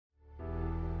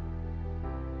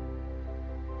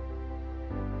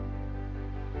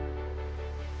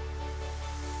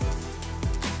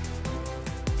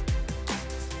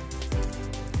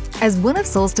As one of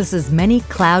Solstice's many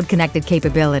cloud-connected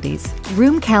capabilities,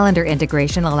 Room Calendar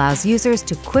integration allows users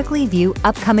to quickly view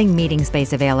upcoming meeting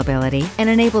space availability and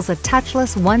enables a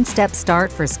touchless one-step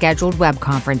start for scheduled web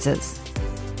conferences.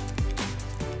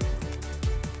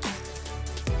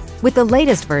 With the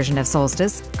latest version of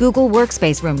Solstice, Google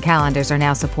Workspace Room Calendars are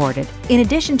now supported, in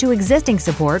addition to existing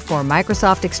support for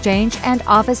Microsoft Exchange and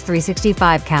Office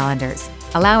 365 calendars,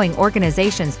 allowing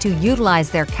organizations to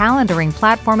utilize their calendaring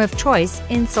platform of choice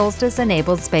in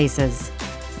Solstice-enabled spaces.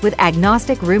 With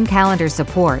agnostic room calendar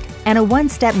support and a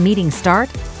one-step meeting start,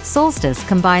 Solstice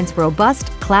combines robust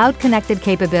cloud-connected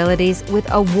capabilities with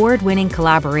award-winning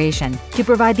collaboration to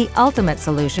provide the ultimate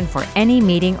solution for any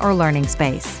meeting or learning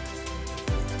space.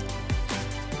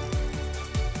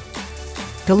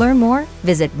 To learn more,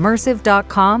 visit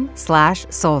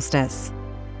mersive.com/solstice.